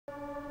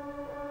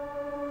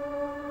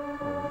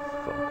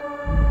cool.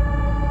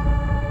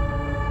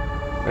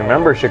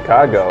 Remember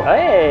Chicago.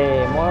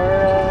 Hey, more...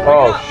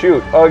 Oh,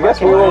 shoot. Oh, I guess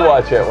we will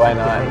watch it. Why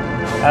not?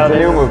 It's a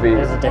new movie.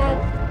 There's a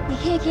different... You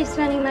can't keep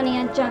spending money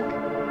on junk.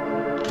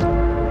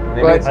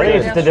 Maybe But it's I think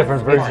it's good. just a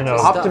different version of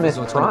Optimus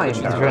Prime.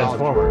 the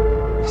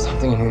Transformer.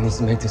 Something in here needs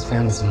to make this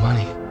family some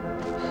money.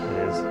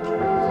 It is.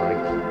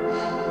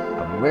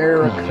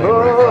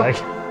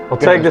 America. We'll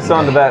tag this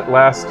onto that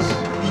last,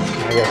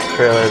 I guess,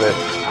 trailer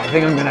that... I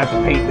think I'm gonna have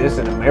to paint this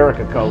in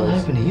America What colors.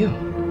 happened to you?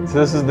 So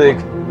this is the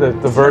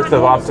birth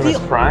of Optimus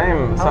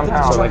Prime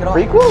somehow. So like a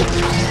prequel?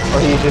 Or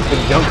he's just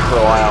been junk for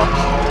a while?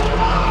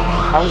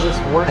 How does this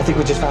work? I think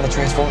we just found a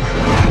transformer.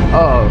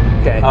 Oh,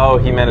 okay. Oh,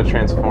 he meant a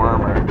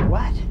transformer.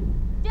 What?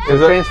 Is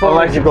it Transformers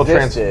electrical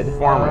existed.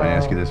 transformer? Let me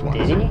ask you this one.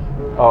 Did he?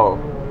 Oh.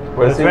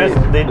 What does he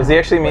mean? They- Does he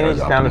actually mean he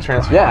found a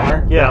transformer?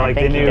 Yeah. Yeah, like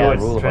they think he knew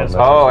does. what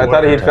Transformers Oh, I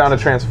thought were. he'd found a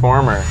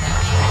transformer.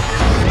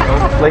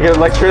 Like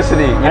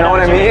electricity, you know what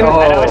I mean?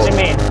 I know what you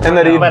mean. And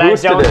that he But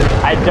boosted it.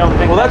 I don't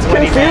think Well, that's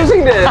what he meant.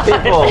 confusing to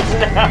people.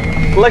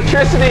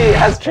 Electricity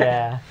has...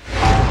 Yeah.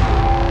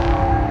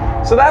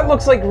 So that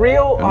looks like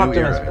real A new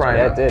Optimus era. Prime.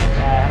 Yeah, it did.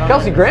 I don't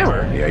Kelsey think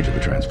Grammer. The age of the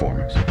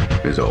Transformers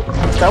is over.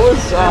 That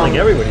was... like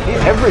everybody. He's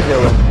every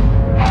villain.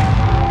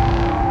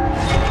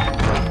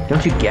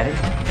 Don't you get it?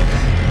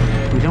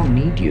 We don't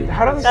need you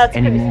How does That's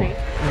pretty anymore. sweet.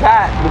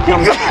 that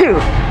become...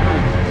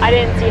 I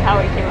didn't see how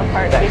it came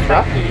apart. That piece by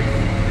truck? piece.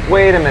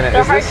 Wait a minute.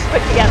 They're Is hard this... to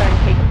put together and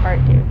take apart,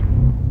 dude.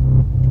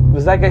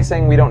 Was that guy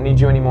saying we don't need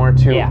you anymore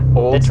to Yeah.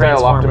 old the style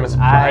Transformers. Optimus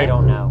Prime? I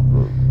don't know.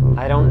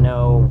 I don't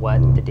know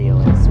what the deal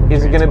is. With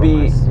Is it going to be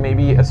Transformers.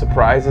 maybe a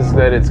surprise? Is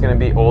that it's going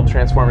to be old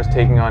Transformers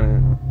taking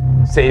on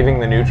saving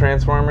the new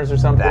Transformers or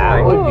something?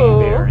 That like would be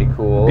very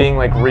cool. being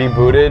like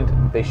rebooted?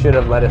 They should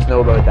have let us know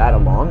about that a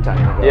long time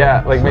ago.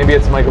 Yeah, like maybe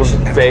it's Michael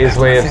Bay's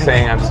way of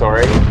saying I'm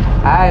sorry.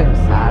 I'm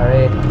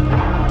sorry.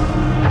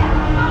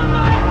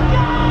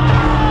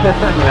 No,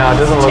 it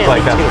doesn't look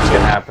like that's what's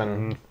going to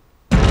happen.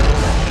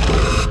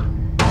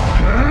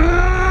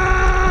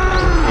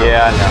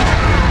 Yeah, no.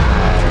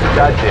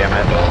 God damn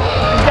it.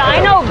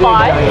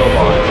 Dinobots,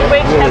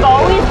 which have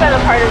always been a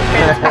part of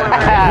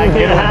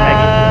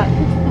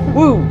Transformers.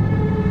 Woo!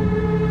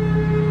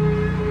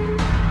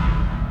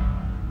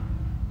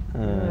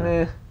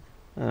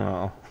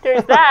 Oh.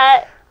 There's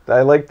that.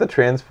 I like the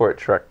transport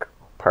truck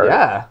part.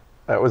 Yeah.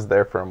 That was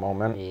there for a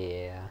moment.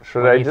 Yeah.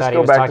 Should When I he just thought he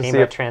go was back to talking see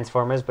about if...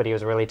 Transformers, but he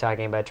was really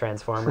talking about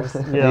Transformers.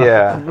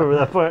 Yeah. Remember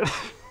that part?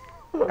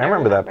 I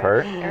remember that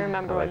part. I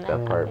remember I when like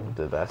that part, happened.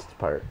 the best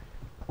part.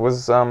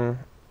 Was,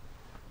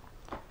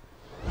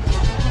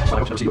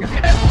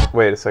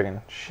 Wait a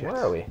second. Shit. Where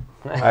are we?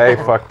 I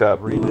fucked up.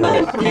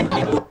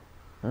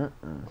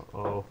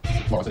 Oh.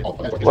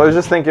 Well, I was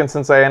just thinking,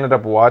 since I ended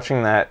up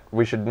watching that,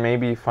 we should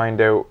maybe find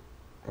out.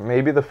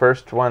 Maybe the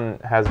first one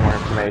has more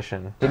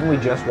information. Didn't we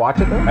just watch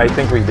it though? I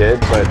think we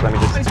did, but let me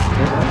just.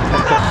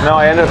 No,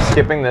 I ended up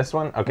skipping this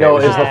one. Okay. No, it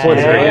was it's just before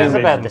the Yeah, very it was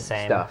end about the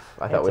same. stuff.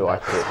 I thought we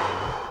watched it.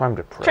 I'm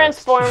depressed.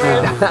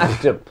 Transformers.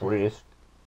 I'm depressed.